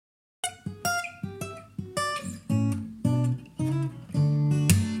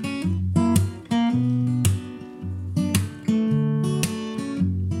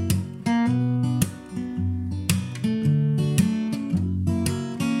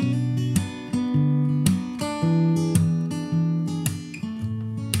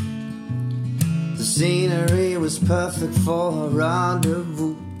was perfect for a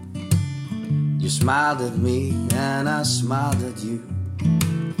rendezvous. You smiled at me and I smiled at you.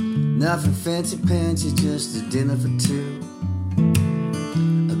 Nothing fancy-pantsy, just a dinner for two.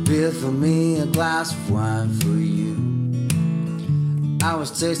 A beer for me, a glass of wine for you. I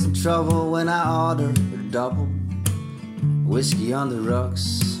was tasting trouble when I ordered a double. Whiskey on the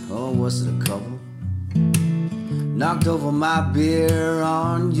rocks, or was it a couple? Knocked over my beer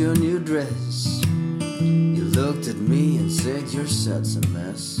on your new dress. You looked at me and said your set's a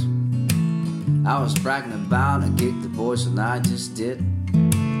mess. I was bragging about a gig the boys and I just did.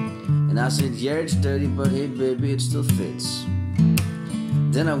 And I said, yeah, it's dirty, but hey baby, it still fits.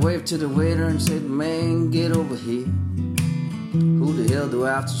 Then I waved to the waiter and said, man, get over here. Who the hell do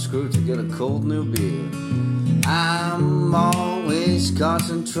I have to screw to get a cold new beer? I'm always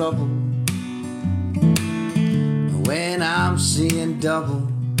causing trouble when I'm seeing double.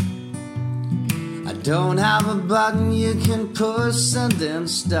 I don't have a button you can push and then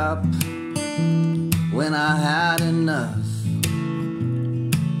stop when I had enough.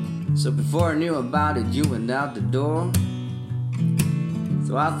 So before I knew about it, you went out the door.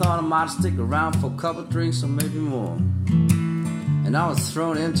 So I thought I might stick around for a couple drinks or maybe more. And I was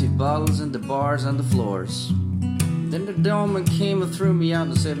throwing empty bottles into bars on the floors. Then the doorman came and threw me out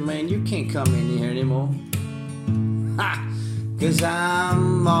and said, man, you can't come in here anymore. Ha! 'Cause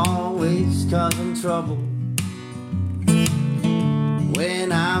I'm always causing trouble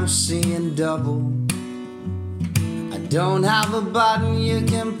when I'm seeing double. I don't have a button you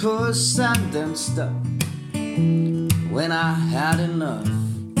can push and then stop when I had enough.